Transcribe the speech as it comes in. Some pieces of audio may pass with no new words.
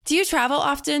Do you travel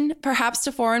often, perhaps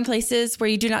to foreign places where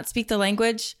you do not speak the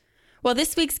language? Well,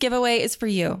 this week's giveaway is for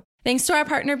you. Thanks to our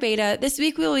partner Beta, this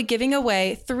week we will be giving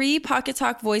away 3 Pocket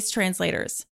Talk voice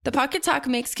translators. The Pocket Talk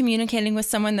makes communicating with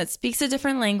someone that speaks a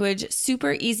different language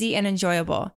super easy and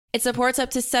enjoyable. It supports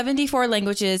up to 74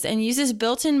 languages and uses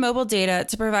built-in mobile data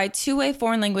to provide two-way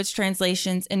foreign language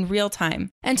translations in real time.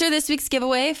 Enter this week's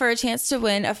giveaway for a chance to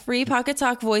win a free Pocket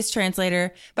Talk voice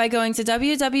translator by going to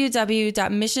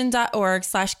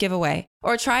www.mission.org/giveaway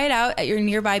or try it out at your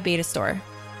nearby Beta store.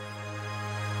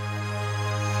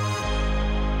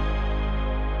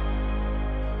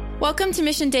 Welcome to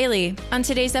Mission Daily. On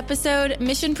today's episode,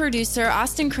 Mission producer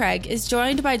Austin Craig is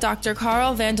joined by Dr.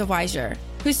 Carl van de Wijzer,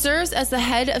 who serves as the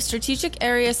head of Strategic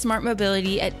Area Smart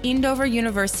Mobility at Eindhoven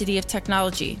University of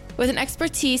Technology. With an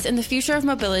expertise in the future of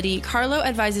mobility, Carlo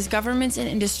advises governments and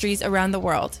industries around the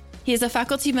world. He is a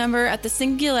faculty member at the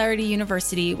Singularity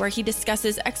University, where he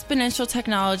discusses exponential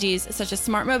technologies such as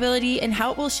smart mobility and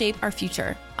how it will shape our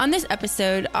future. On this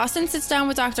episode, Austin sits down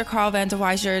with Dr. Carl van de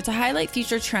Wijzer to highlight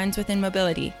future trends within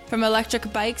mobility, from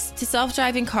electric bikes to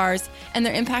self-driving cars and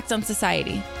their impact on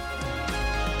society.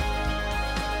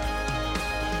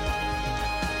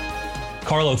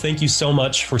 Carlo, thank you so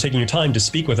much for taking your time to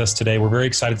speak with us today. We're very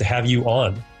excited to have you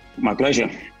on. My pleasure.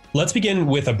 Let's begin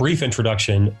with a brief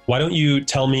introduction. Why don't you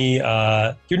tell me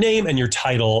your name and your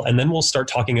title, and then we'll start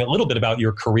talking a little bit about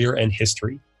your career and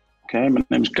history. Okay, my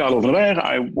name is Carlo van de Wijzer.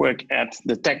 I work at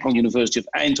the Technical University of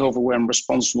Eindhoven, where I'm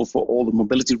responsible for all the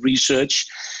mobility research.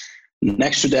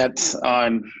 Next to that, I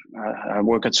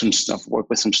work at some stuff, work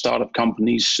with some startup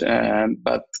companies,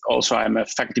 but also I'm a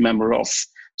faculty member of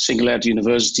Singularity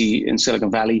University in Silicon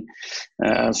Valley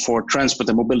for transport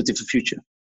and mobility for future.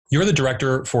 You're the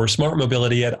director for smart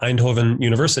mobility at Eindhoven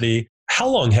University. How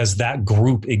long has that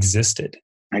group existed?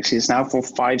 Actually, it's now for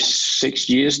 5-6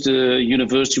 years. The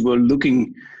university were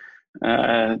looking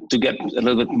to get a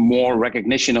little bit more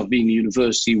recognition of being a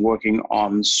university working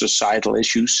on societal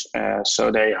issues.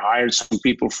 So they hired some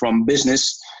people from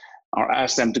business or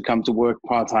asked them to come to work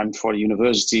part-time for the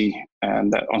university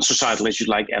and on societal issues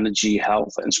like energy,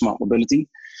 health, and smart mobility.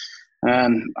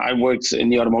 And I worked in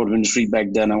the automotive industry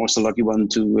back then. I was the lucky one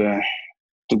to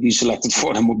be selected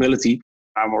for the mobility.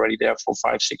 I'm already there for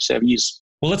 5, 6, 7 years.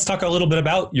 Well, let's talk a little bit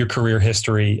about your career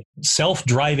history.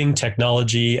 Self-driving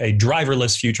technology, a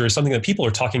driverless future is something that people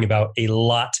are talking about a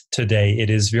lot today. It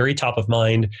is very top of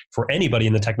mind for anybody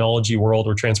in the technology world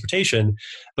or transportation,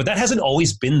 but that hasn't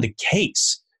always been the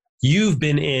case. You've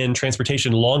been in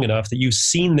transportation long enough that you've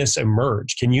seen this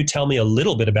emerge. Can you tell me a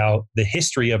little bit about the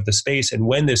history of the space and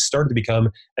when this started to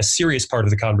become a serious part of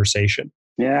the conversation?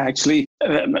 Yeah, actually,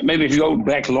 maybe if you go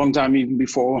back a long time, even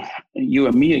before you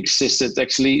and me existed,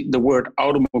 actually, the word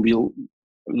automobile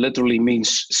literally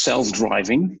means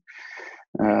self-driving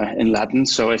in Latin.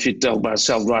 So if you tell about a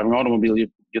self-driving automobile,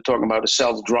 you're talking about a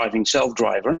self-driving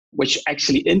self-driver, which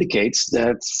actually indicates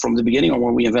that from the beginning on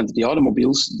when we invented the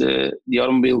automobiles, the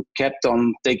automobile kept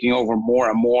on taking over more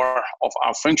and more of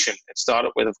our function. It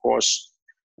started with, of course,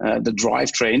 the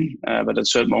drivetrain, but at a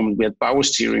certain moment we had power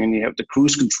steering and you have the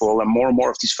cruise control, and more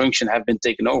of these functions have been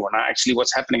taken over. Now, actually,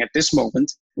 what's happening at this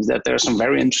moment is that there are some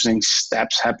very interesting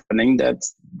steps happening that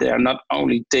they're not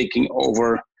only taking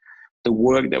over the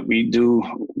work that we do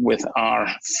with our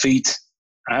feet,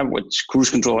 which cruise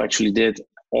control actually did,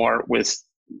 or with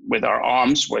our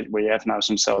arms, where we have now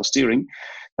some self-steering,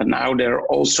 but now they're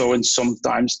also in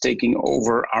sometimes taking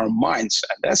over our minds.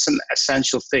 And that's an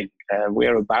essential thing.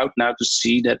 We're about now to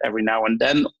see that every now and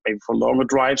then, maybe for longer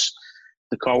drives,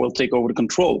 the car will take over the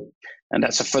control. And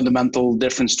that's a fundamental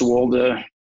difference to all the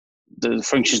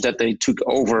functions that they took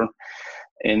over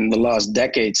in the last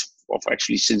decades, of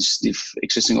actually since the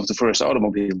existing of the first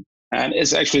automobile. And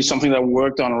it's actually something that I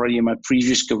worked on already in my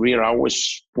previous career. I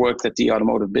always worked at the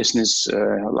automotive business,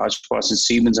 large parts in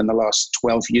Siemens, and the last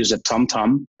 12 years at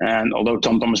TomTom. And although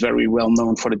TomTom is very well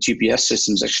known for the GPS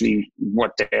systems, actually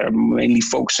what they're mainly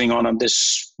focusing on at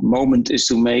this moment is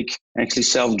to make actually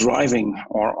self-driving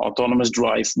or autonomous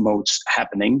drive modes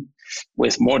happening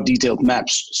with more detailed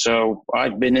maps. So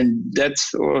I've been in that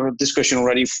discussion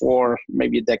already for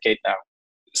maybe a decade now.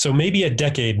 So maybe a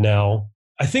decade now.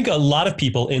 I think a lot of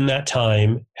people in that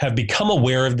time have become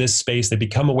aware of this space. They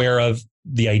become aware of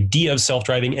the idea of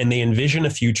self-driving, and they envision a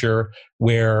future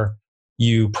where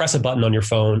you press a button on your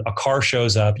phone, a car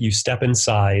shows up, you step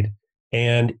inside,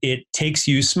 and it takes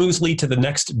you smoothly to the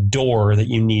next door that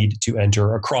you need to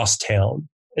enter across town.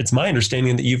 It's my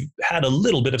understanding that you've had a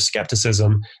little bit of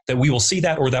skepticism that we will see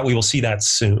that, or that we will see that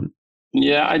soon.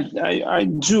 Yeah, I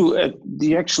do.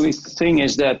 The actually thing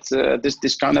is that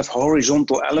this kind of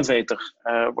horizontal elevator,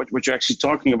 what you're actually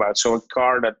talking about, so a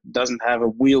car that doesn't have a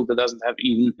wheel, that doesn't have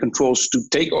even controls to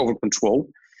take over control,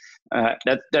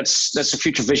 that's a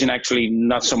future vision. Actually,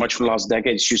 not so much for the last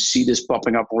decades. You see this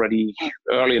popping up already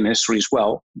early in history as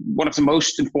well. One of the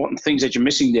most important things that you're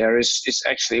missing there is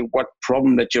actually what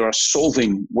problem that you are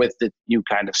solving with the new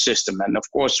kind of system. And of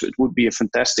course, it would be a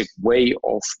fantastic way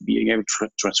of being able to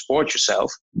transport yourself.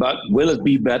 But will it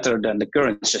be better than the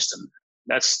current system?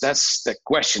 That's the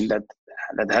question that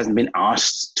hasn't been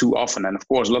asked too often. And of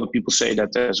course, a lot of people say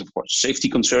that there's, of course, safety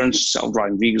concerns.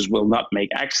 Self-driving vehicles will not make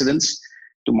accidents.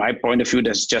 To my point of view,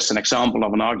 that's just an example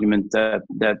of an argument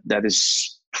that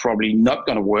is probably not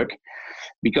going to work,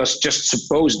 because just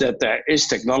suppose that there is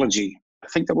technology. I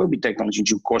think there will be technology in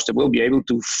due course that will be able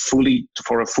to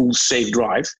for a full safe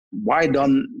drive. Why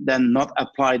then not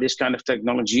apply this kind of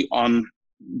technology on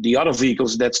the other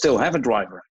vehicles that still have a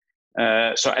driver?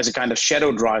 So as a kind of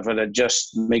shadow driver that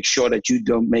just makes sure that you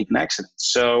don't make an accident.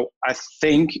 So I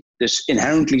think this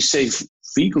inherently safe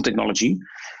vehicle technology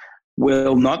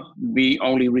will not be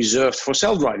only reserved for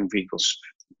self-driving vehicles.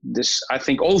 I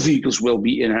think all vehicles will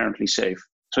be inherently safe.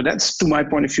 So that's, to my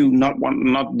point of view, not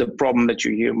the problem that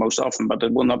you hear most often, but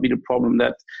it will not be the problem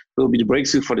that will be the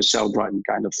breakthrough for the self-driving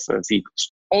kind of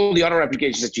vehicles. All the other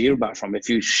applications that you hear about, from if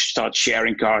you start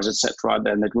sharing cars, etc.,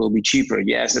 then it will be cheaper.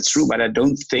 Yes, that's true, but I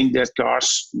don't think that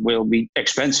cars will be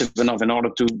expensive enough in order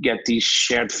to get these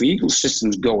shared vehicle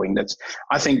systems going.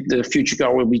 I think the future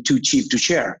car will be too cheap to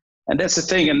share. And that's the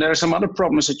thing. And there are some other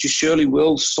problems that you surely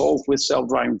will solve with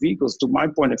self-driving vehicles. To my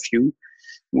point of view,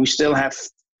 we still have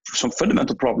some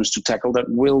fundamental problems to tackle that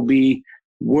will be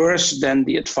worse than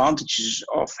the advantages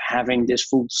of having this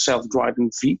full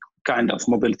self-driving vehicle kind of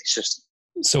mobility system.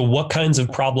 So what kinds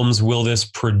of problems will this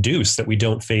produce that we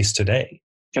don't face today?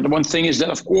 And the one thing is that,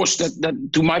 of course, that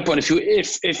to my point of view,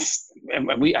 if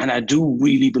we, and I do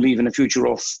really believe in the future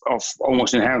of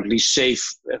almost inherently safe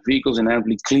vehicles,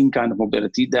 inherently clean kind of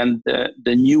mobility, then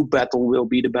the new battle will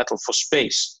be the battle for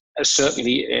space.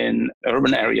 Certainly in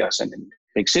urban areas and in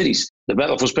big cities, the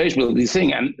battle for space will be the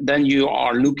thing. And then you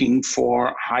are looking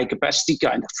for high capacity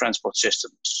kind of transport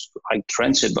systems, like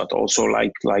transit, but also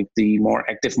like the more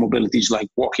active mobilities like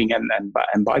walking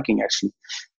and biking, actually.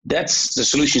 That's the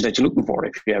solutions that you're looking for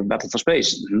if you have a battle for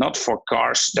space, not for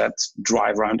cars that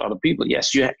drive around other people.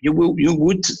 Yes, you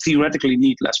would theoretically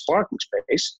need less parking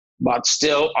space, but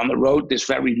still on the road, this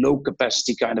very low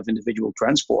capacity kind of individual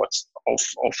transport of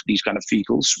these kind of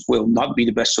vehicles will not be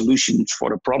the best solutions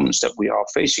for the problems that we are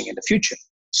facing in the future.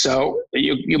 So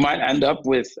you might end up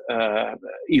with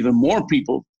even more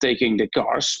people taking the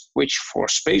cars, which for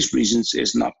space reasons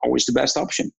is not always the best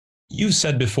option. You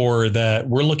said before that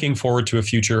we're looking forward to a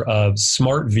future of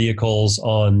smart vehicles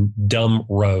on dumb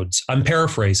roads. I'm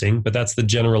paraphrasing, but that's the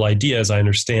general idea as I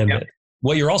understand it.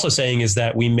 What you're also saying is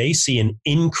that we may see an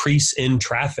increase in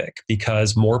traffic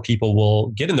because more people will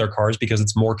get in their cars because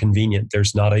it's more convenient.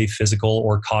 There's not a physical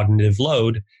or cognitive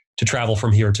load to travel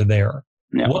from here to there.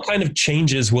 Yeah. What kind of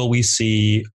changes will we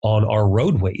see on our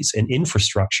roadways and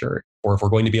infrastructure, or if we're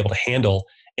going to be able to handle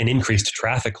an increased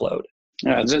traffic load?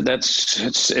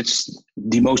 It's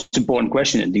the most important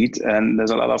question indeed, and there's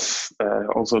a lot of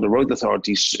also the road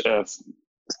authorities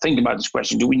think about this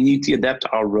question. Do we need to adapt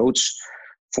our roads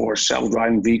for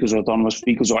self-driving vehicles or autonomous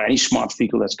vehicles or any smart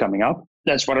vehicle that's coming up?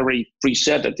 That's what I already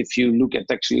pre-said, that if you look at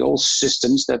actually all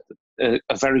systems, that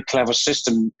a very clever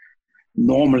system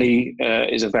normally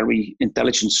is a very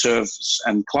intelligent service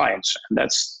and clients, and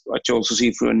that's what you also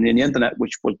see in the internet,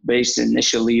 which was based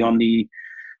initially on the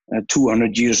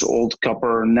 200 years old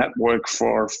copper network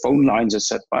for phone lines,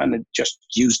 etc. And it just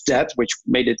used that, which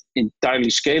made it entirely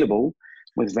scalable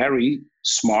with very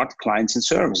smart clients and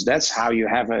service. That's how you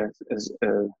have a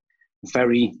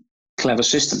very clever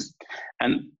system.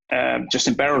 And just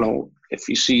in parallel, if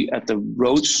you see at the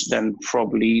roads, then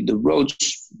probably the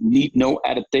roads need no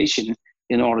adaptation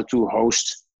in order to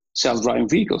host self-driving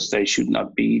vehicles. They should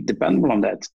not be dependable on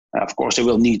that. Of course, they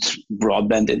will need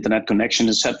broadband internet connection,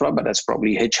 etc., but that's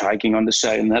probably hitchhiking on the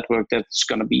cellular network that's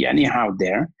going to be anyhow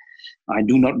there. I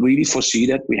do not really foresee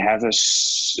that we have a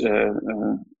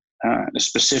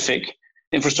specific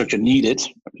infrastructure needed,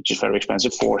 which is very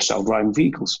expensive, for self-driving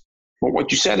vehicles. But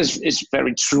what you said is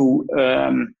very true.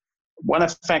 One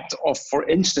effect of, for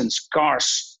instance,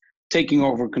 cars taking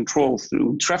over control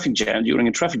during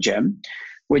a traffic jam,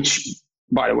 which,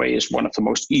 by the way, is one of the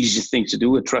most easiest things to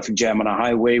do, a traffic jam on a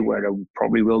highway where there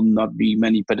probably will not be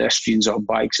many pedestrians or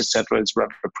bikes, etc. It's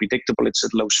rather predictable. It's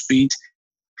at low speed.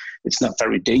 It's not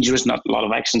very dangerous. Not a lot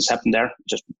of accidents happen there,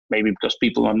 just maybe because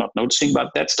people are not noticing. But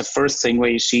that's the first thing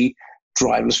where you see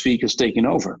driverless vehicles taking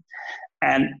over.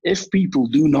 And if people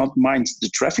do not mind the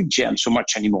traffic jam so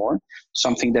much anymore,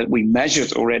 something that we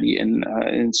measured already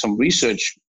in some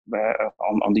research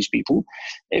on these people,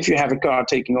 if you have a car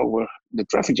taking over the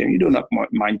traffic jam, you do not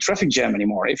mind traffic jam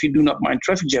anymore. If you do not mind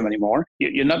traffic jam anymore,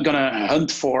 you're not going to hunt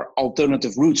for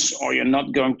alternative routes, or you're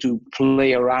not going to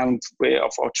play around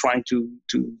or trying to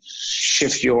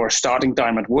shift your starting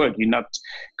time at work. You're not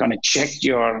going to check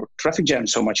your traffic jam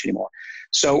so much anymore.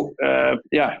 So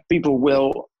people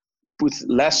will put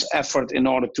less effort in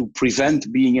order to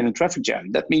prevent being in a traffic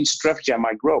jam. That means traffic jam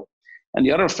might grow. And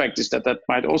the other effect is that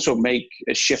might also make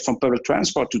a shift from public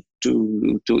transport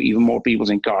to even more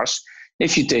people in cars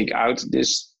if you take out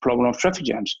this problem of traffic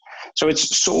jams. So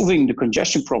it's solving the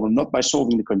congestion problem, not by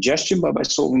solving the congestion, but by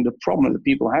solving the problem that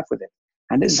people have with it.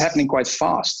 And this is happening quite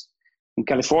fast. In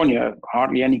California,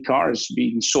 hardly any car is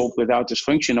being sold without this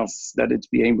function of that it's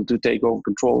being able to take over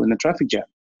control in a traffic jam.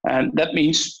 And that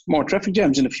means more traffic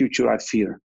jams in the future, I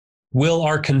fear. Will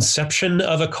our conception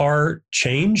of a car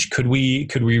change? Could we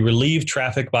relieve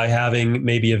traffic by having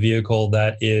maybe a vehicle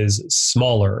that is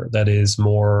smaller, that is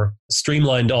more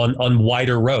streamlined on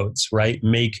wider roads, right?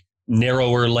 Make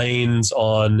narrower lanes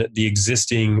on the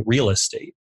existing real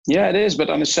estate? Yeah, it is. But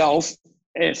on itself,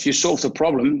 if you solve the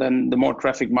problem, then the more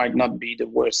traffic might not be the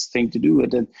worst thing to do.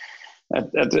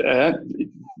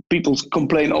 People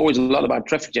complain always a lot about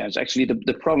traffic jams. Actually,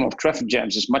 the problem of traffic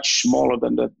jams is much smaller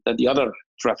than the other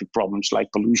traffic problems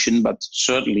like pollution, but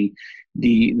certainly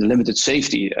the limited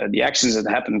safety. The accidents that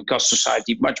happen cost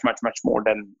society much, much, much more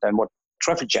than what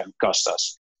traffic jam costs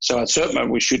us. So at certain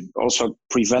point, we should also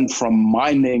prevent from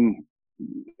minding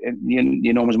the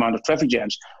enormous amount of traffic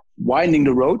jams. Widening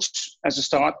the roads as a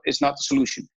start is not the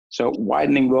solution. So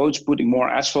widening roads, putting more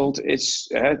asphalt, it's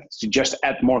to just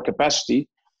add more capacity.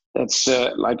 That's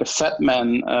like a fat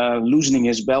man loosening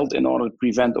his belt in order to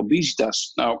prevent obesity.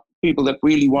 Now, people that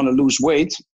really want to lose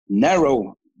weight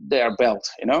narrow their belt,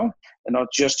 and not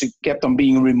just to keep on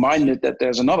being reminded that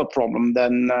there's another problem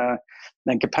than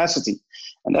capacity.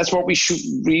 And that's what we should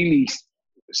really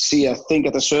see. I think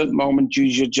at a certain moment, you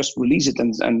should just release it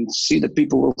and see that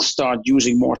people will start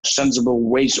using more sensible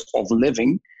ways of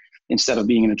living instead of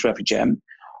being in a traffic jam,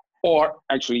 or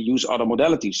actually use other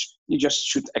modalities. You just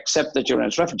should accept that you're in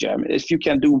a traffic jam. If you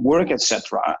can do work,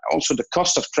 etc., also the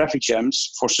cost of traffic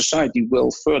jams for society will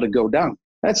further go down.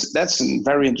 That's a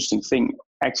very interesting thing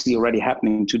actually already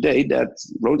happening today, that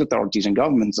road authorities and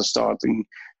governments are starting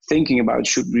thinking about,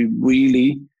 should we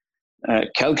really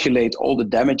calculate all the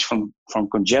damage from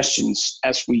congestions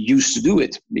as we used to do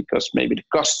it, because maybe the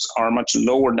costs are much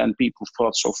lower than people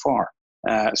thought so far.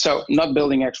 So not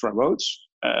building extra roads,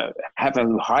 have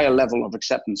a higher level of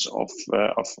acceptance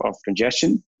of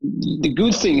congestion. The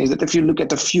good thing is that if you look at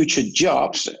the future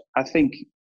jobs, I think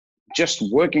just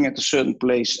working at a certain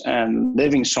place and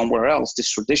living somewhere else, this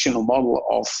traditional model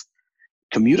of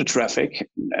commuter traffic,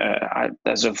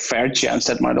 there's a fair chance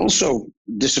that might also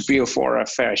disappear for a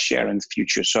fair share in the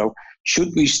future. So should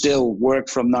we still work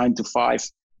from 9 to 5,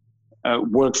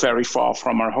 work very far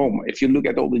from our home? If you look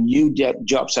at all the new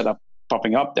jobs that are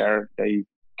popping up there, they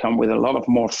come with a lot of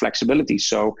more flexibility.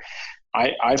 So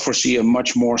I foresee a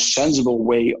much more sensible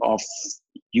way of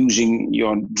using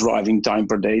your driving time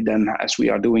per day than as we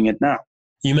are doing it now.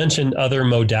 You mentioned other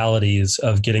modalities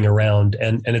of getting around,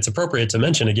 and it's appropriate to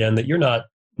mention again that you're not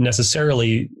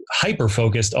necessarily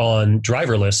hyper-focused on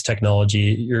driverless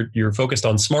technology. You're focused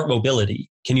on smart mobility.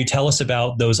 Can you tell us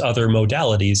about those other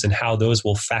modalities and how those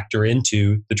will factor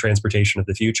into the transportation of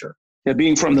the future? Yeah,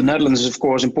 being from the Netherlands is, of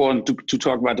course, important to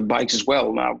talk about the bikes as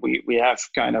well. Now, we have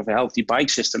kind of a healthy bike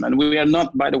system. And we are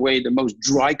not, by the way, the most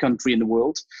dry country in the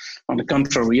world. On the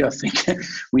contrary, I think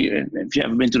if you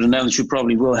haven't been to the Netherlands, you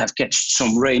probably will have catched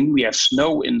some rain. We have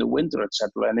snow in the winter,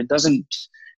 etc. And it doesn't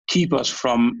keep us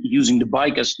from using the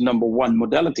bike as number one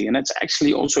modality. And it's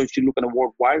actually also, if you look at a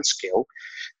worldwide scale,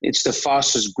 it's the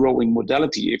fastest growing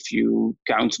modality if you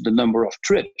count the number of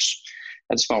trips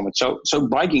at this moment. So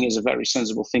biking is a very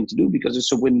sensible thing to do because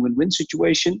it's a win-win-win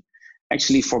situation.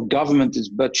 Actually, for government, it's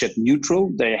budget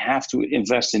neutral. They have to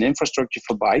invest in infrastructure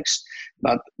for bikes.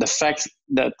 But the fact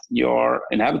that your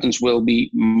inhabitants will be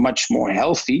much more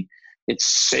healthy, it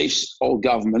saves all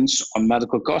governments on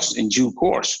medical costs in due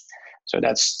course. So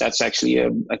that's actually a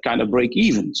kind of break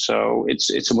even. So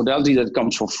it's a modality that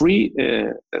comes for free.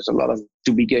 There's a lot of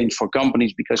to be gained for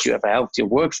companies because you have a healthier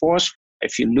workforce.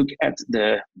 If you look at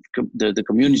the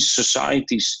community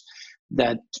societies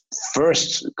that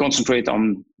first concentrate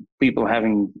on people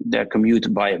having their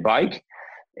commute by a bike,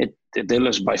 it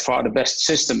is by far the best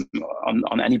system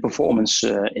on any performance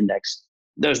index.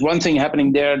 there's one thing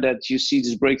happening there, that you see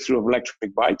this breakthrough of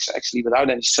electric bikes. Actually, without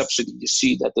any subsidy, you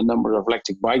see that the number of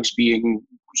electric bikes being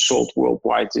sold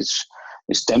worldwide is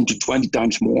 10 to 20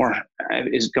 times more.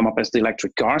 Is come up as the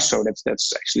electric car. So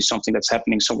that's actually something that's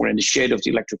happening somewhere in the shade of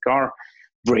the electric car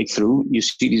breakthrough. You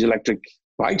see these electric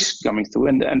bikes coming through,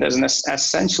 and there's an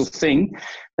essential thing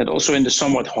that also in the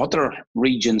somewhat hotter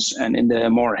regions and in the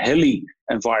more hilly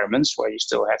environments where you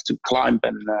still have to climb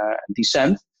and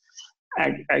descend.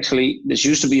 Actually, this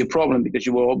used to be a problem because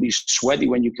you will all be sweaty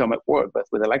when you come at work. But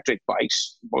with electric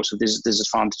bikes, most of this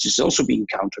disadvantage is also being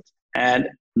countered. And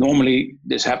normally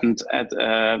this happened at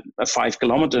a 5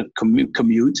 kilometer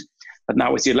commute. But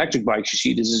now with the electric bikes, you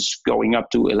see this is going up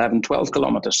to 11, 12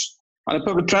 kilometers. On the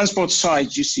public transport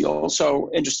side, you see also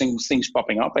interesting things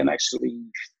popping up. And actually,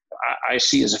 I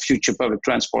see as a future public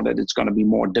transport that it's going to be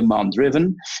more demand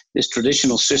driven. This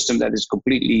traditional system that is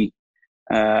completely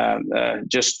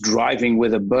just driving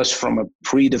with a bus from a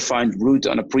predefined route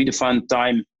on a predefined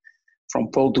time from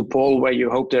pole to pole, where you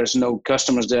hope there's no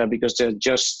customers there because they're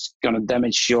just going to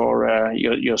damage your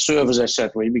service,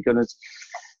 etc. Because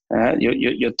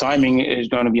your timing is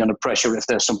going to be under pressure if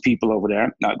there's some people over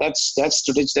there. Now that's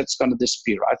going to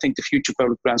disappear. I think the future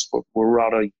public transport will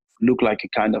rather look like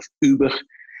a kind of Uber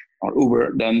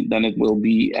than it will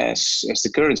be as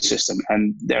the current system.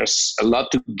 And there's a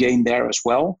lot to gain there as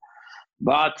well.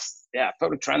 But yeah,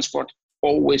 public transport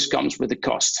always comes with a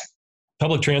cost.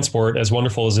 Public transport, as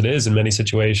wonderful as it is in many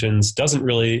situations, doesn't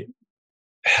really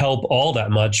help all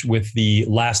that much with the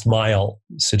last mile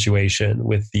situation,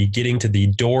 with the getting to the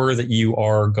door that you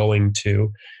are going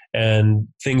to. And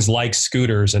things like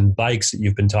scooters and bikes that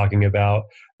you've been talking about,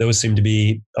 those seem to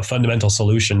be a fundamental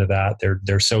solution to that.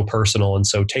 They're so personal and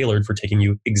so tailored for taking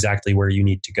you exactly where you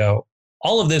need to go.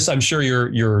 All of this, I'm sure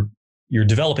you're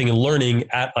developing and learning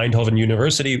at Eindhoven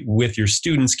University with your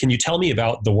students. Can you tell me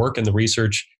about the work and the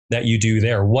research that you do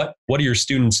there? What are your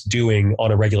students doing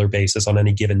on a regular basis on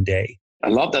any given day? A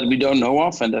lot that we don't know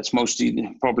of, and that's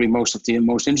probably most of the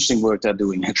most interesting work they're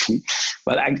doing, actually.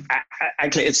 But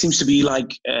actually, it seems to be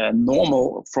like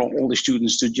normal for all the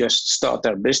students to just start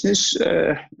their business,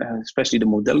 especially the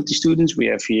mobility students. We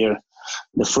have here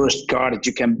the first car that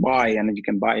you can buy, and you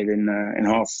can buy it in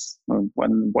half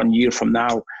 1 year from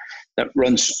now, that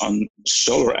runs on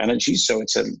solar energy. So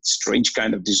it's a strange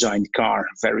kind of designed car,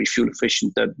 very fuel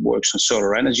efficient, that works on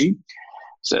solar energy.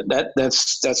 So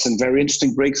that's a very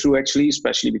interesting breakthrough, actually,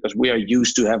 especially because we are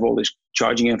used to have all this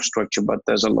charging infrastructure, but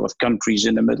there's a lot of countries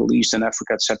in the Middle East and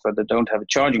Africa, etc., that don't have a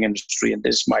charging industry, and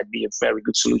this might be a very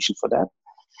good solution for that.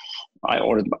 I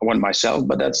ordered one myself,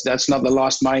 but that's not the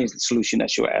last mile solution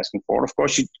that you're asking for. Of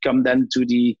course, you come then to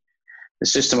the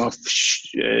system of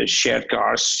shared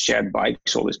cars, shared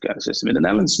bikes, all this kind of system. In the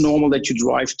Netherlands, it's normal that you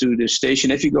drive to the station.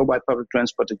 If you go by public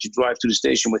transport, that you drive to the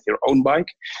station with your own bike,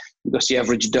 because the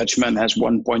average Dutchman has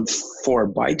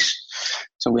 1.4 bikes.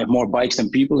 So we have more bikes than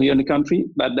people here in the country.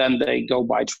 But then they go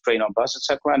by train or bus,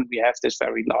 etc. And we have this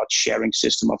very large sharing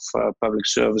system of public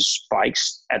service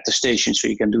bikes at the station, so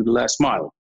you can do the last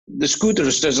mile. The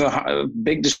scooters, there's a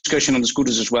big discussion on the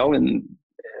scooters as well, and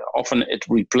often it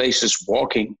replaces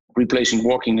walking. Replacing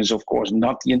walking is, of course,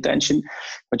 not the intention,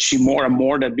 but see more and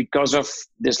more that because of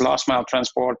this last mile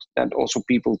transport, that also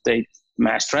people take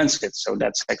mass transit. So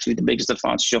that's actually the biggest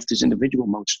advantage of these individual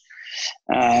modes.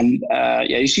 And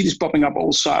you see this popping up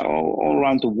all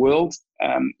around the world.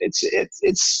 I'm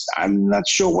not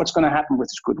sure what's going to happen with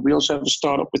the scooter. We also have a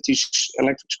startup with these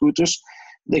electric scooters.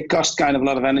 They cost kind of a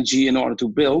lot of energy in order to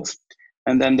build.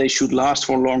 And then they should last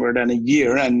for longer than a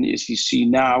year. And as you see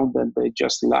now, that they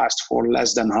just last for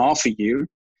less than half a year.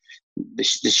 The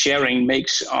sharing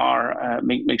makes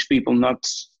people not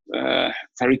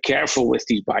very careful with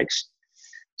these bikes.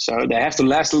 So they have to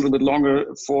last a little bit longer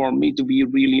for me to be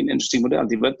really an interesting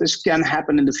modality. But this can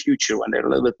happen in the future when they're a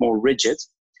little bit more rigid.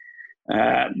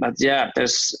 But yeah,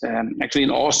 there's actually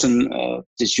in Austin,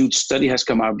 this huge study has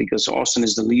come out because Austin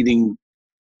is the leading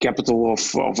capital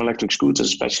of electric scooters,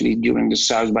 especially during the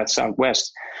South by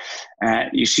Southwest.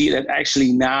 You see that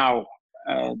actually now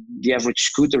the average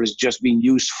scooter is just being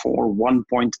used for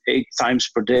 1.8 times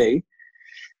per day,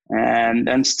 and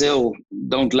then still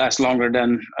don't last longer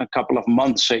than a couple of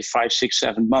months, say 5, 6,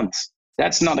 7 months.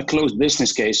 That's not a closed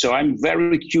business case. So I'm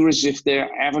very curious if they're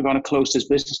ever going to close this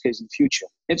business case in the future.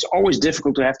 It's always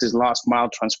difficult to have this last mile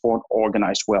transport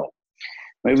organized well.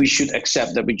 Maybe we should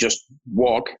accept that we just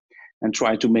walk and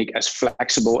try to make as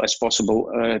flexible as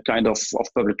possible kind of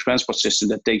public transport system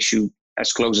that takes you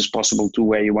as close as possible to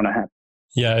where you want to have.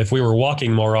 Yeah, if we were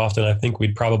walking more often, I think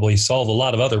we'd probably solve a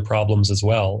lot of other problems as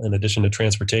well. In addition to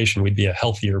transportation, we'd be a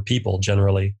healthier people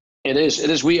generally. It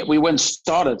is. We went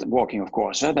started walking, of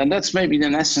course, and that's maybe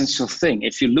an essential thing.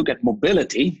 If you look at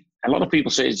mobility, a lot of people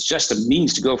say it's just a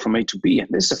means to go from A to B, and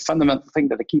this is a fundamental thing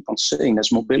that I keep on saying.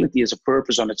 As mobility is a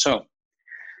purpose on its own.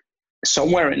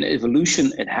 Somewhere in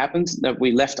evolution, it happened that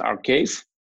we left our cave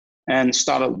and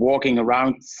started walking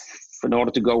around in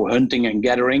order to go hunting and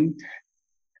gathering.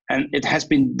 And it has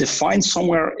been defined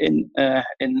somewhere in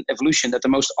evolution that the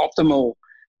most optimal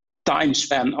time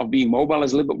span of being mobile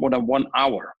is a little bit more than 1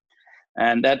 hour.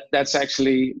 And that's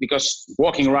actually because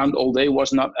walking around all day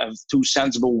was not a too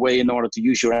sensible way in order to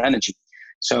use your energy.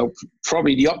 So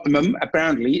probably the optimum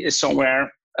apparently is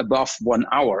somewhere above 1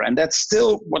 hour. And that's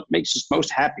still what makes us most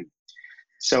happy.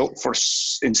 So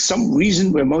in some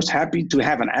reason, we're most happy to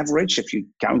have an average, if you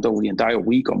count over the entire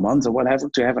week or month or whatever,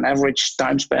 to have an average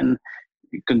time span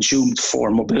consumed for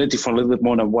mobility for a little bit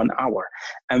more than 1 hour.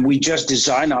 And we just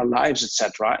design our lives,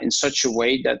 etc., in such a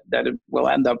way that it will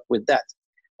end up with that.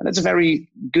 And that's a very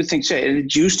good thing to say.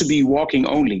 It used to be walking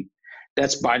only.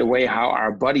 That's, by the way, how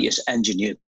our body is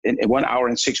engineered. In 1 hour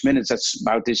and 6 minutes, that's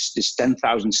about this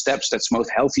 10,000 steps that's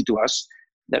most healthy to us.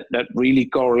 That really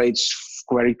correlates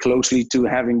very closely to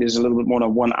having this a little bit more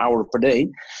than 1 hour per day.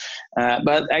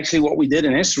 But actually what we did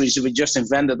in history is we just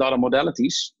invented other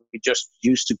modalities. We just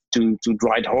used to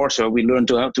ride horse, or we learned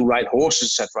to ride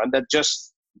horses, etc. And that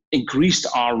just increased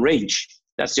our range.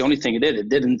 That's the only thing it did. It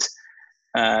didn't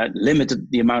limit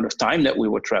the amount of time that we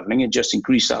were traveling. It just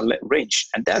increased our range.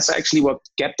 And that's actually what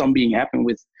kept on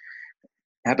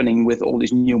happening with all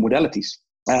these new modalities.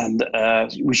 And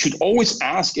we should always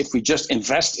ask, if we just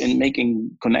invest in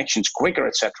making connections quicker,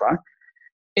 etc.,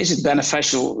 is it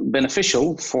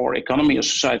beneficial for economy or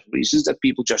societal reasons that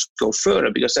people just go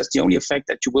further? Because that's the only effect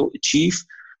that you will achieve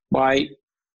by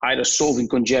either solving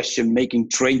congestion, making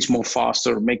trains more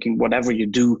faster, making whatever you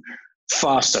do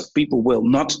faster. People will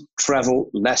not travel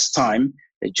less time.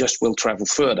 They just will travel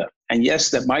further. And yes,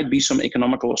 there might be some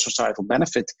economical or societal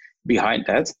benefit behind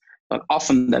that, but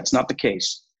often that's not the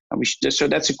case. So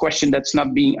that's a question that's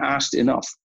not being asked enough.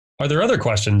 Are there other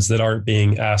questions that aren't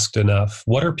being asked enough?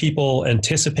 What are people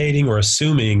anticipating or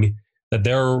assuming that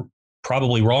they're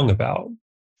probably wrong about?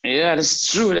 Yeah,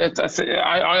 that's true.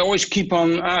 I always keep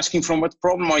on asking from what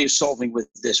problem are you solving with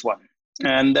this one?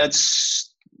 And that's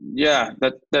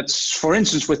for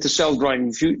instance, with the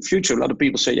self-driving future, a lot of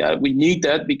people say, yeah, we need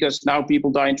that because now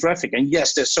people die in traffic. And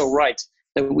yes, they're so right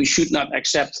that we should not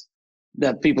accept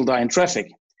that people die in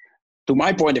traffic. To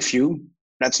my point of view,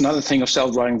 that's not a thing of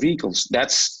self-driving vehicles.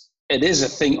 It is a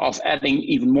thing of adding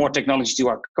even more technology to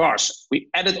our cars. We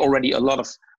added already a lot of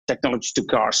technology to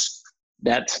cars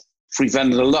that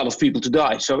prevented a lot of people to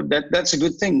die. So that's a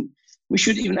good thing. We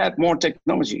should even add more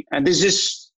technology. And this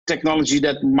is technology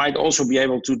that might also be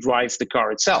able to drive the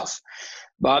car itself.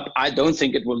 But I don't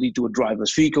think it will lead to a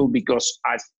driverless vehicle, because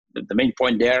the main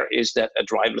point there is that a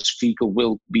driverless vehicle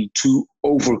will be too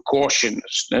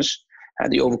overcautiousness.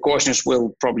 And the overcautiousness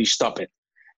will probably stop it.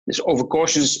 This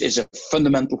overcautiousness is a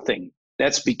fundamental thing.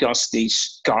 That's because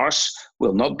these cars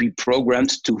will not be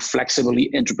programmed to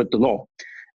flexibly interpret the law.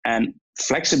 And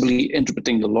flexibly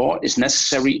interpreting the law is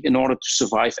necessary in order to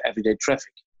survive everyday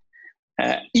traffic.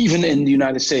 Even in the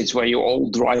United States, where you all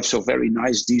drive so very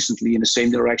nice, decently in the same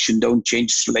direction, don't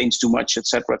change lanes too much,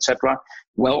 etc.,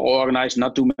 well organized,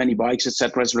 not too many bikes,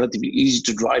 etc. It's relatively easy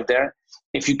to drive there.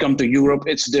 If you come to Europe,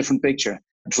 it's a different picture.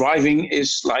 Driving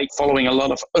is like following a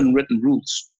lot of unwritten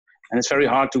rules, and it's very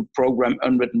hard to program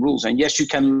unwritten rules. And yes, you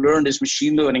can learn this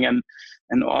machine learning and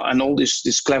all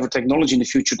this clever technology in the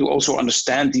future to also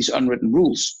understand these unwritten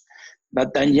rules.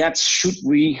 But then yet, should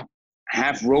we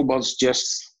have robots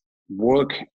just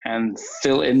work and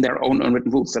fill in their own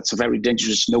unwritten rules? That's a very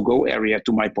dangerous no-go area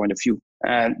to my point of view.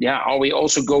 And are we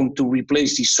also going to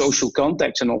replace these social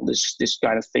contacts and all this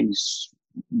kind of things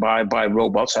by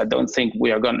robots? I don't think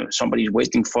somebody's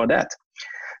waiting for that.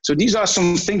 So these are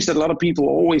some things that a lot of people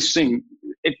always think.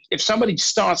 If somebody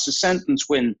starts a sentence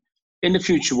in the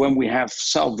future when we have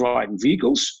self-driving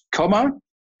vehicles,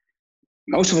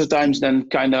 most of the times then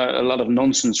kind of a lot of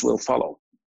nonsense will follow.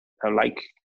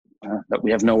 That we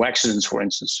have no accidents, for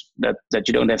instance, that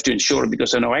you don't have to insure it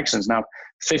because there are no accidents. Now,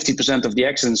 50% of the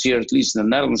accidents here, at least in the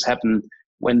Netherlands, happen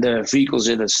when the vehicle's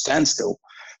at a standstill.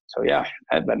 So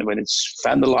when it's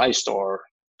vandalized or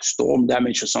storm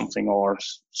damage or something, or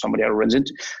somebody else runs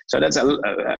into. So that's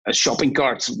a shopping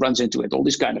cart runs into it. All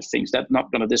these kind of things, that's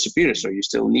not going to disappear. So you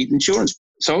still need insurance.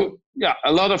 So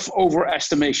a lot of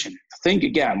overestimation. Think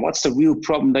again, what's the real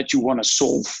problem that you want to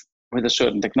solve with a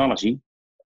certain technology?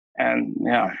 And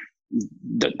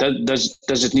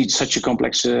does it need such a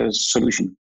complex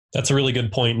solution? That's a really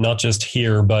good point, not just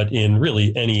here, but in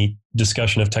really any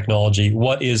discussion of technology.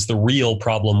 What is the real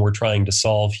problem we're trying to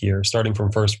solve here? Starting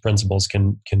from first principles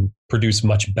can produce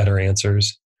much better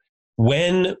answers.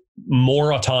 When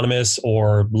more autonomous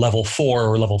or level 4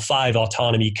 or level 5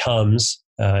 autonomy comes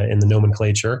in the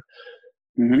nomenclature,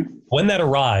 when that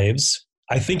arrives,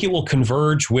 I think it will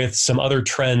converge with some other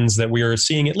trends that we are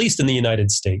seeing, at least in the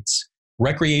United States.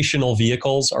 Recreational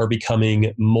vehicles are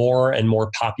becoming more and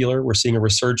more popular. We're seeing a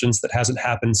resurgence that hasn't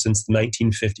happened since the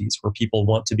 1950s, where people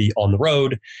want to be on the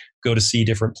road, go to see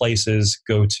different places,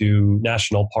 go to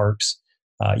national parks.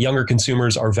 Younger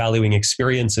consumers are valuing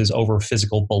experiences over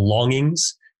physical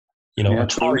belongings. A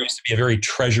car used to be a very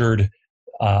treasured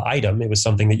item. It was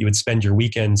something that you would spend your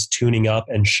weekends tuning up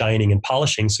and shining and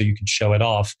polishing so you could show it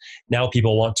off. Now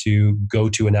people want to go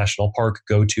to a national park,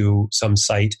 go to some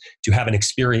site to have an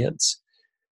experience.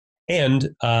 And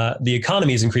the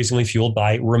economy is increasingly fueled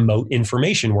by remote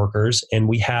information workers. And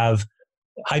we have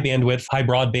high bandwidth, high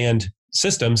broadband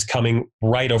systems coming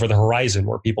right over the horizon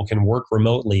where people can work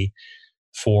remotely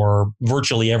for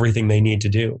virtually everything they need to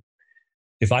do.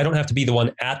 If I don't have to be the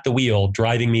one at the wheel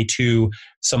driving me to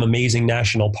some amazing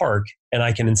national park, and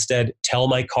I can instead tell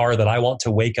my car that I want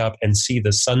to wake up and see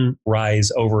the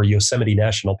sunrise over Yosemite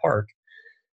National Park,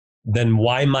 then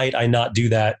why might I not do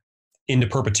that into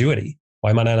perpetuity?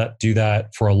 Why might I not do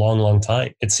that for a long, long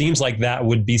time? It seems like that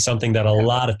would be something that a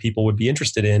lot of people would be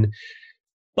interested in.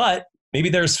 But maybe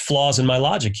there's flaws in my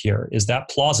logic here. Is that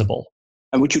plausible?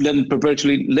 And would you then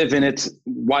perpetually live in it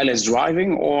while it's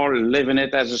driving, or live in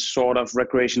it as a sort of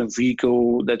recreational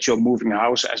vehicle that you're moving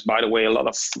house, as, by the way, a lot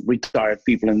of retired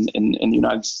people in the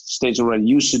United States already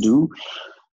used to do,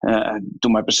 to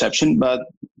my perception. But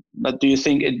do you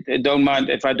think it don't mind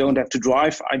if I don't have to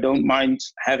drive? I don't mind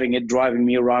having it driving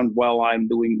me around while I'm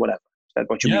doing whatever. Is that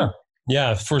what you mean?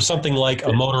 Yeah. For something like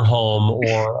a motorhome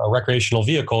or a recreational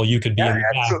vehicle, you could be in the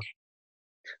back. True.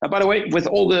 By the way, with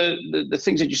all the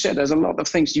things that you said, there's a lot of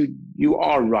things you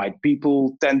are right.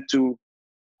 People tend to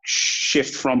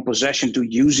shift from possession to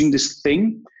using this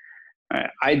thing.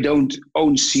 I don't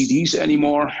own CDs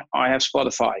anymore. I have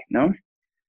Spotify. No,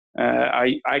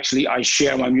 I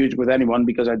share my music with anyone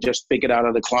because I just pick it out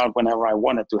of the cloud whenever I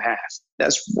want it to have.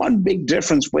 That's one big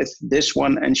difference with this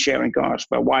one and sharing cars.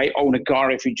 But why own a car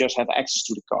if you just have access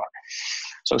to the car?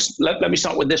 So let me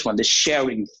start with this one, the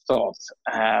sharing thought.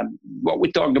 What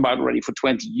we talked about already for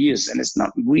 20 years, and it's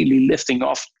not really lifting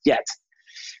off yet.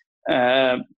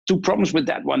 Two problems with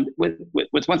that one. With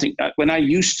one thing, when I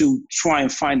used to try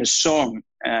and find a song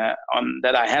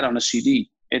that I had on a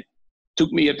CD, it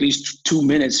took me at least 2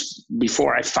 minutes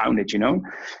before I found it.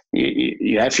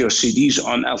 You have your CDs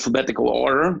on alphabetical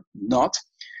order, not.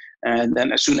 And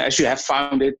then as soon as you have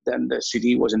found it, then the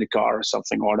CD was in the car or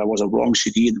something, or there was a wrong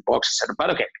CD in the box, etc.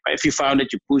 But okay, if you found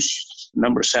it, you push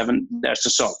number 7, there's the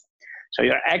song. So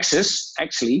your access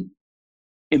actually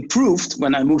improved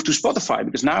when I moved to Spotify,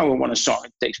 because now I want a song.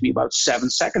 It takes me about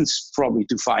 7 seconds probably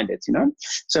to find it,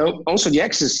 So also the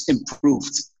access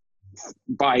improved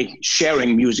by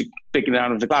sharing music, picking it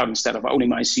out of the cloud instead of owning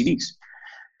my CDs.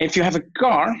 If you have a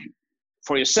car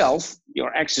for yourself,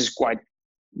 your access is quite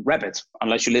rapid,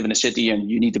 unless you live in a city and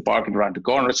you need to park it around the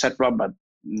corner, etc. But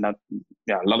not,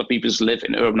 a lot of people live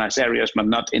in urbanized areas, but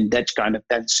not in that kind of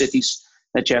dense cities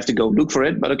that you have to go look for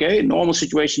it. But okay, in normal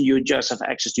situation, you just have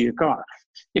access to your car.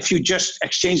 If you just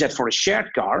exchange that for a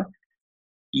shared car,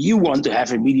 you want to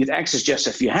have immediate access just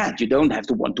as you had. You don't have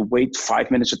to want to wait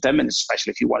 5 minutes or 10 minutes,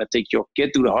 especially if you want to take your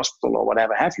kid to the hospital or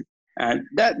whatever have you. And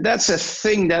that's a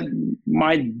thing that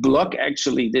might block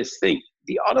actually this thing.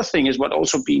 The other thing is what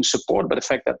also being supported by the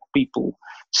fact that people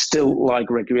still like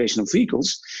recreational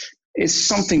vehicles is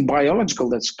something biological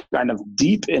that's kind of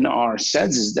deep in our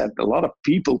senses, that a lot of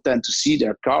people tend to see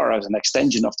their car as an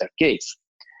extension of their cave,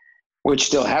 which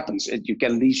still happens. You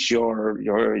can leave your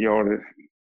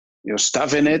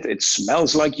stuff in it. It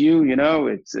smells like you,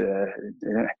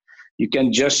 you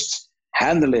can just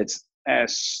handle it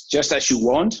just as you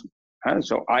want.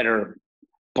 So either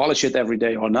polish it every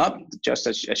day or not, just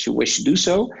as you wish to do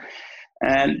so.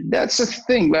 And that's a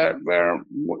thing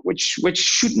which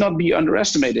should not be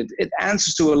underestimated. It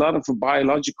answers to a lot of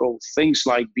biological things,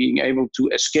 like being able to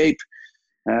escape,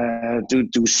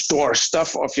 to store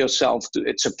stuff of yourself.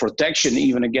 It's a protection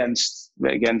even against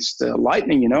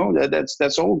lightning.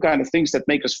 That's all kind of things that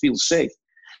make us feel safe.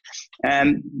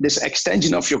 And this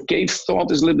extension of your cave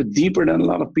thought is a little bit deeper than a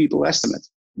lot of people estimate.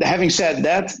 Having said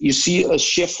that, you see a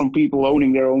shift from people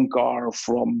owning their own car,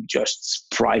 from just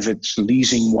private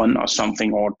leasing one or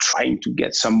something, or trying to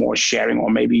get some more sharing,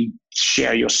 or maybe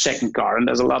share your second car. And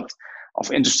there's a lot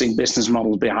of interesting business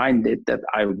models behind it that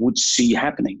I would see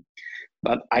happening.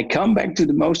 But I come back to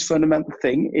the most fundamental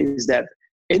thing is that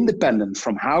independent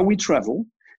from how we travel,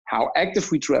 how active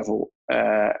we travel,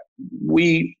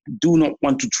 we do not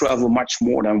want to travel much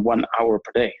more than 1 hour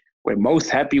per day. We're most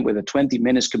happy with a 20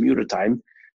 minutes commuter time.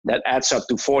 That adds up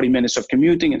to 40 minutes of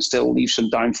commuting and still leaves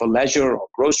some time for leisure or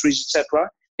groceries, etc.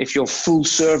 If you're full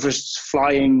service,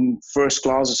 flying first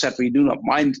class, etc., you do not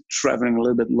mind traveling a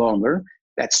little bit longer.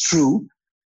 That's true,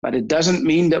 but it doesn't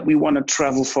mean that we want to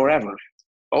travel forever.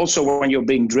 Also, when you're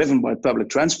being driven by public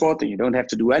transport and you don't have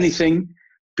to do anything,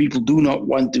 people do not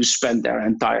want to spend their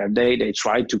entire day. They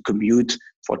try to commute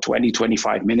for 20,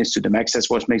 25 minutes to the max. That's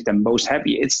what makes them most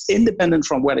happy. It's independent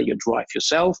from whether you drive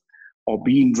yourself or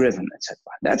being driven, etc.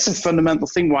 That's a fundamental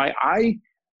thing why I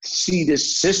see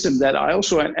this system that I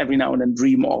also every now and then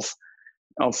dream of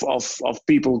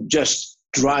people just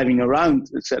driving around,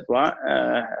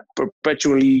 etc.,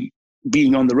 perpetually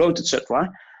being on the road, etc.,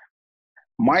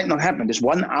 might not happen. This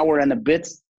 1 hour and a bit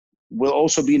will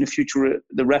also be in the future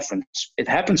the reference. It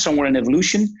happened somewhere in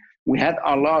evolution. We had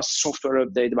our last software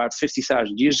update about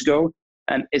 50,000 years ago,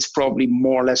 and it's probably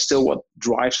more or less still what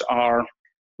drives our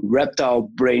reptile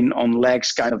brain on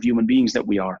legs kind of human beings that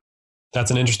we are. That's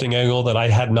an interesting angle that I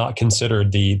had not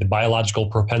considered, the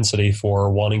biological propensity for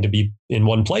wanting to be in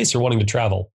one place or wanting to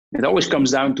travel. It always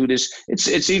comes down to this. It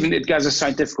has a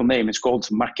scientific name. It's called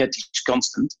Marchetti's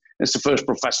constant. It's the first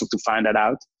professor to find that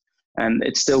out, and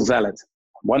it's still valid.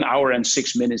 1 hour and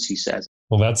 6 minutes, he says.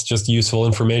 Well, that's just useful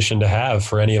information to have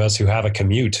for any of us who have a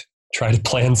commute. Try to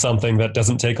plan something that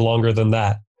doesn't take longer than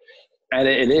that. And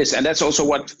it is. And that's also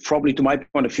what probably, to my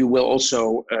point of view, will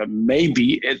also,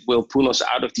 maybe it will pull us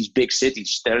out of these big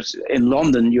cities. In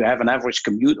London, you have an average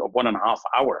commute of 1.5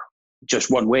 hours, just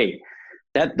one way.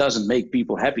 That doesn't make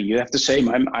people happy. You have the same.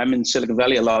 I'm in Silicon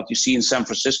Valley a lot. You see in San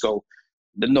Francisco,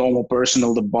 the normal person,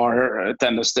 or the bar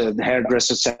attendants, the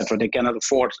hairdressers, etc., they cannot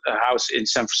afford a house in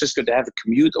San Francisco. They have a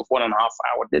commute of 1.5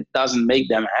 hours. That doesn't make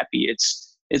them happy.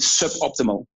 It's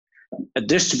suboptimal. A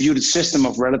distributed system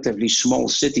of relatively small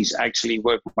cities actually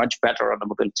work much better on the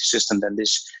mobility system than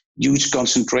this huge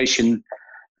concentration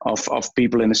of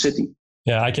people in a city.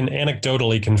 Yeah, I can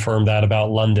anecdotally confirm that about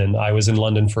London. I was in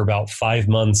London for about 5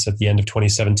 months at the end of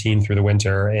 2017 through the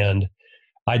winter, and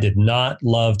I did not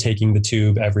love taking the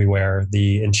tube everywhere.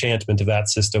 The enchantment of that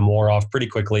system wore off pretty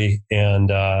quickly,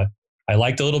 and I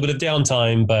liked a little bit of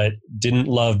downtime, but didn't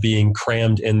love being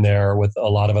crammed in there with a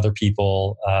lot of other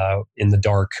people in the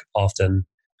dark often,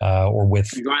 or with...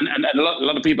 And a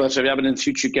lot of people have said, yeah, but in the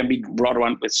future you can be brought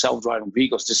around with self-driving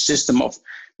vehicles. The system of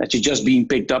that you're just being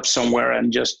picked up somewhere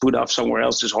and just put off somewhere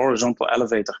else, this horizontal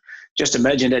elevator. Just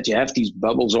imagine that you have these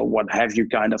bubbles or what have you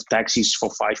kind of taxis for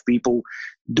 5 people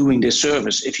doing this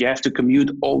service. If you have to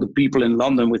commute all the people in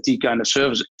London with the kind of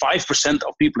service, 5%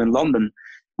 of people in London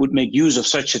would make use of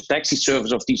such a taxi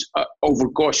service of these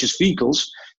overcautious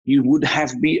vehicles, you would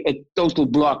have be a total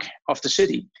block of the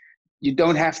city. You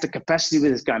don't have the capacity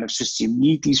with this kind of system. You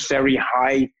need these very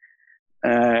high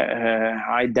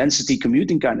density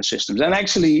commuting kind of systems. And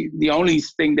actually, the only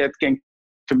thing that can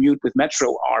commute with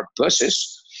metro are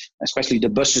buses, especially the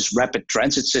buses rapid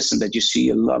transit system that you see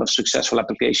a lot of successful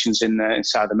applications in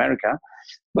South America.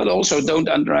 But also don't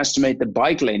underestimate the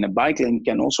bike lane. A bike lane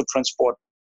can also transport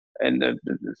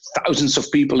thousands of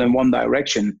people in one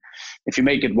direction. If you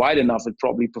make it wide enough, it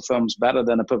probably performs better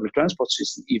than a public transport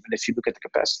system, even if you look at the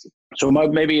capacity. So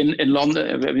maybe in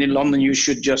London, you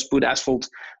should just put asphalt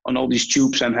on all these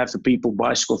tubes and have the people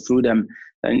bicycle through them.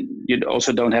 And you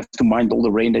also don't have to mind all the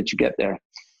rain that you get there.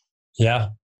 Yeah.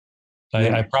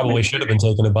 I probably should have been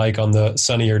taking a bike on the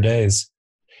sunnier days.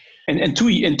 In 2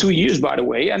 years, by the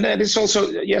way, and that is also,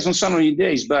 yes, on sunny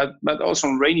days, but also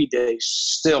on rainy days,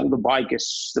 still the bike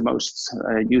is the most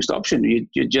used option.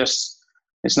 You just,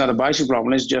 it's not a bicycle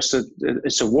problem. It's just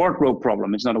it's a wardrobe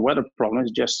problem. It's not a weather problem.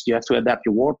 It's just you have to adapt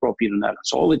your wardrobe here in the Netherlands.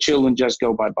 So all the children just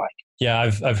go by bike. Yeah,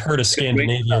 I've heard a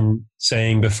Scandinavian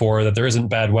saying before that there isn't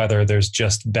bad weather. There's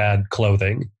just bad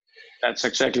clothing. That's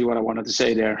exactly what I wanted to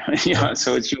say there. Yeah,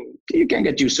 so it's you can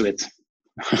get used to it.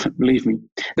 Believe me.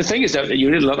 The thing is that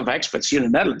you need a lot of expats here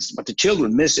in the Netherlands, but the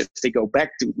children miss if they go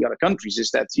back to the other countries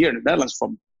is that here in the Netherlands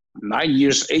from 9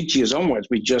 years, 8 years onwards,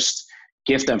 we just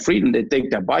give them freedom. They take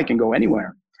their bike and go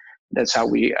anywhere. That's how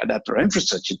we adapt our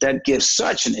infrastructure. That gives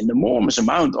such an enormous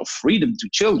amount of freedom to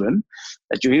children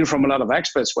that you hear from a lot of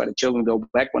expats where the children go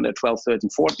back when they're 12, 13,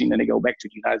 14, and they go back to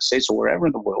the United States or wherever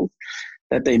in the world,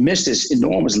 that they miss this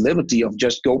enormous liberty of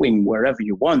just going wherever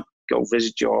you want, go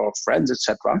visit your friends,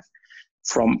 etc.,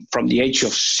 from the age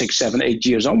of 6, 7, 8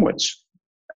 years onwards.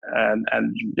 And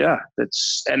yeah,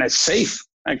 it's safe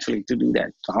actually to do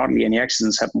that. Hardly any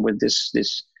accidents happen with this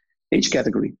age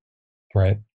category.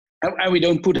 Right. And we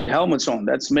don't put helmets on.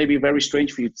 That's maybe very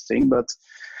strange for you to think, but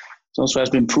it also has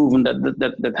been proven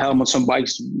that helmets on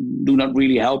bikes do not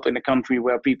really help in a country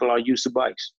where people are used to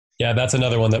bikes. Yeah, that's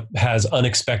another one that has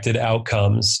unexpected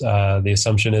outcomes. The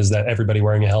assumption is that everybody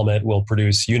wearing a helmet will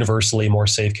produce universally more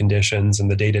safe conditions,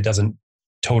 and the data doesn't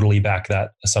totally back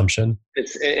that assumption.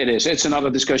 It is. It's another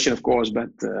discussion, of course, but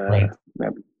right.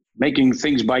 Making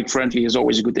things bike friendly is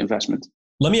always a good investment.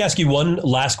 Let me ask you one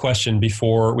last question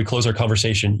before we close our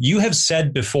conversation. You have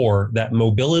said before that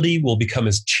mobility will become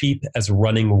as cheap as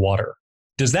running water.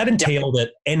 Does that entail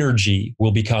that energy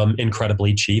will become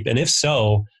incredibly cheap? And if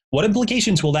so, what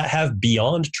implications will that have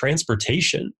beyond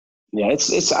transportation? Yeah,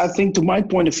 it's I think, to my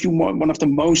point of view, one of the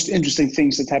most interesting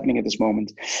things that's happening at this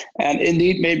moment. And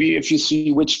indeed, maybe if you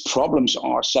see which problems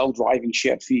are self-driving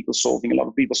shared vehicles solving, a lot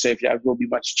of people say, yeah, it will be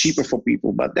much cheaper for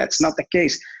people, but that's not the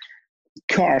case.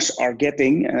 Cars are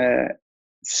getting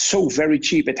so very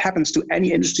cheap. It happens to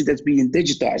any industry that's being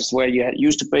digitized, where you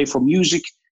used to pay for music.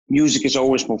 Music is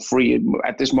always more free.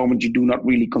 At this moment, you do not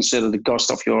really consider the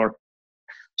cost of your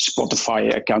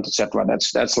Spotify account, etc.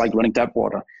 That's like running tap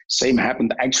water. Same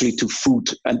happened actually to food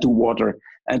and to water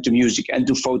and to music and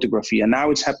to photography. And now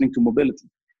it's happening to mobility.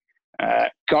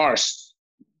 Cars,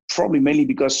 probably mainly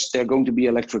because they're going to be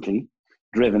electrically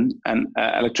driven, and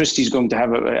electricity is going to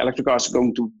have electric cars are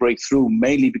going to break through,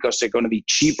 mainly because they're going to be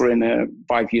cheaper in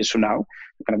 5 years from now.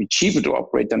 They're going to be cheaper to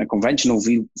operate than a conventional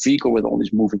vehicle with all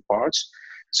these moving parts.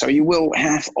 So you will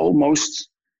have almost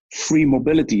free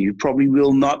mobility. You probably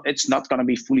will not. It's not going to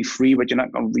be fully free, but you're not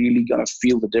really going to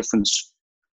feel the difference,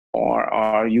 or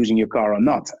are using your car or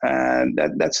not. And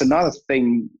that's another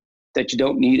thing that you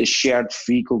don't need a shared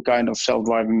vehicle kind of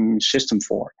self-driving system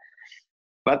for.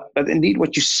 But indeed,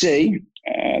 what you say,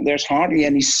 there's hardly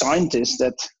any scientist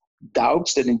that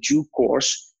doubts that in due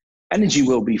course, energy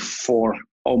will be for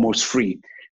almost free.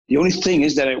 The only thing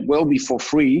is that it will be for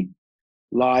free,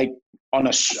 like on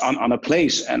a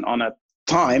place and on a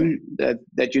time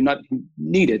that you not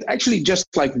need it. Actually, just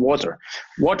like water.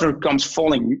 Water comes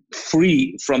falling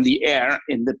free from the air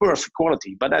in the perfect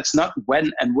quality, but that's not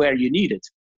when and where you need it.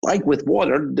 Like with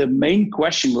water, the main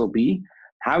question will be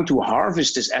how to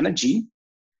harvest this energy,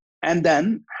 and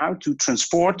then how to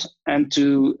transport and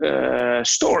to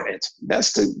store it.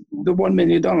 That's the $1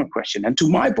 million question. And to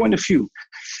my point of view,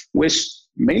 with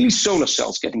mainly solar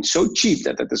cells getting so cheap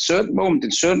that at a certain moment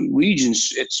in certain regions,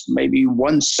 it's maybe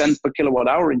 1 cent per kilowatt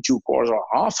hour in due course, or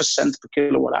half a cent per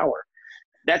kilowatt hour.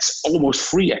 That's almost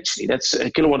free, actually. That's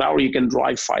a kilowatt hour you can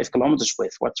drive 5 kilometers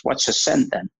with. What's a cent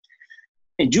then?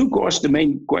 In due course, the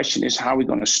main question is how we're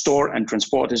going to store and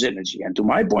transport this energy. And to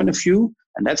my point of view,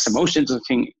 and that's the most interesting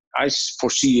thing I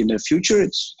foresee in the future,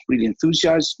 it's really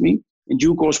enthusiasms me. In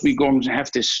due course, we're going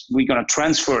to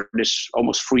transfer this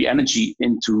almost free energy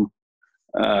into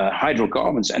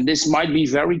hydrocarbons. And this might be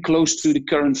very close to the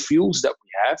current fuels that we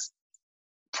have.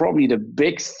 Probably the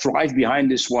big drive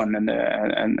behind this one and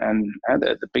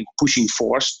the big pushing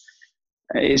force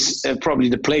is probably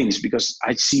the planes, because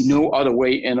I see no other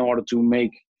way in order to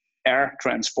make air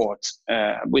transport.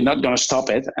 We're not going to stop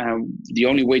it. The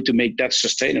only way to make that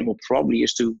sustainable probably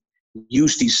is to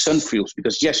use these sun fuels,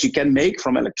 because yes, you can make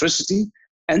from electricity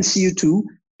and CO2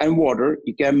 and water,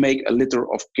 you can make a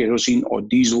liter of kerosene or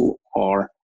diesel or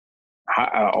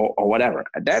whatever.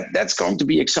 That's going to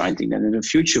be exciting. And in the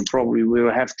future, probably we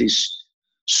will have these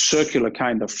circular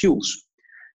kind of fuels.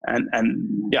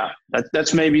 And yeah,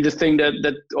 that's maybe the thing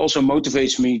that also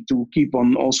motivates me to keep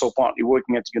on also partly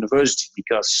working at the university,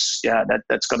 because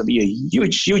that's going to be a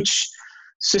huge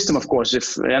system, of course.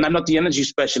 And I'm not the energy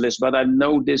specialist, but I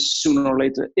know this sooner or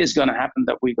later is going to happen,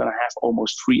 that we're going to have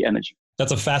almost free energy.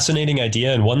 That's a fascinating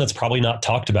idea, and one that's probably not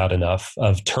talked about enough,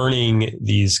 of turning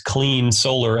these clean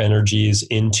solar energies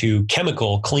into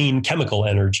clean chemical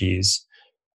energies.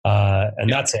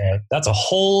 And that's a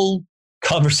whole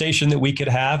conversation that we could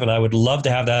have, and I would love to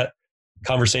have that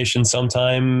conversation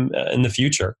sometime in the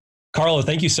future. Carlo,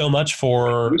 thank you so much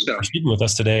for speaking with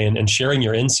us today and sharing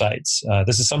your insights.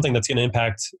 This is something that's going to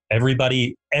impact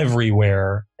everybody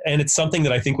everywhere, and it's something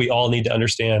that I think we all need to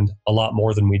understand a lot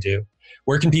more than we do.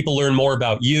 Where can people learn more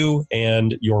about you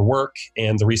and your work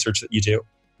and the research that you do?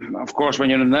 Of course,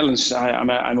 when you're in the Netherlands, I'm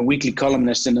a weekly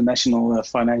columnist in the national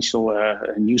financial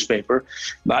newspaper.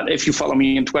 But if you follow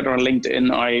me on Twitter and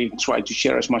LinkedIn, I try to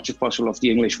share as much as possible of the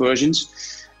English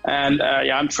versions. And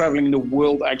I'm traveling the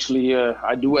world. Actually,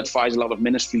 I do advise a lot of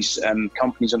ministries and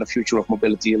companies on the future of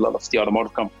mobility, a lot of the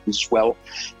automotive companies as well.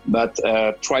 But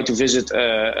try to visit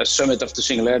a summit of the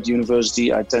Singularity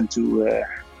University. I tend to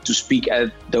speak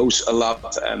at those a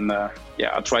lot, and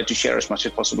I'll try to share as much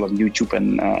as possible on YouTube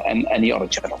and any other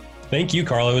channel. Thank you,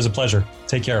 Carlo. It was a pleasure.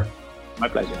 Take care. My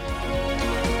pleasure.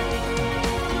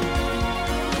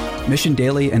 Mission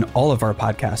Daily and all of our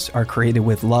podcasts are created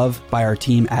with love by our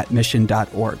team at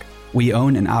mission.org. We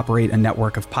own and operate a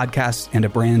network of podcasts and a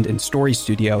brand and story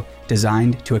studio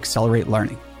designed to accelerate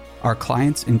learning. Our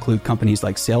clients include companies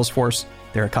like Salesforce,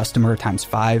 they're a customer times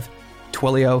 5,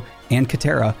 Twilio, and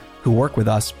Katera, who work with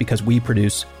us because we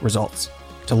produce results.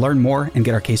 To learn more and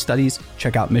get our case studies,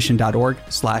 check out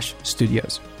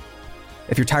mission.org/studios.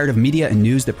 If you're tired of media and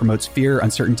news that promotes fear,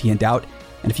 uncertainty, and doubt,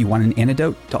 and if you want an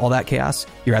antidote to all that chaos,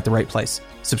 you're at the right place.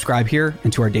 Subscribe here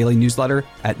and to our daily newsletter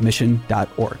at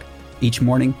mission.org. Each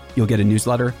morning, you'll get a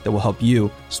newsletter that will help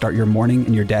you start your morning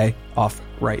and your day off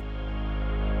right.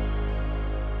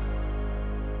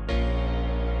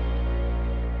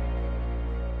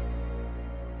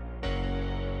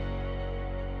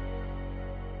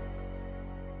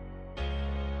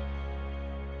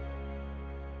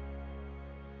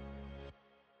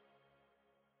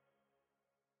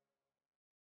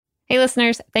 Hey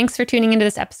listeners, thanks for tuning into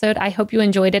this episode. I hope you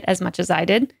enjoyed it as much as I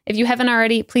did. If you haven't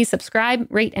already, please subscribe,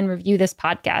 rate, and review this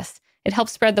podcast. It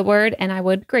helps spread the word, and I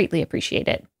would greatly appreciate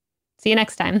it. See you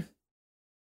next time.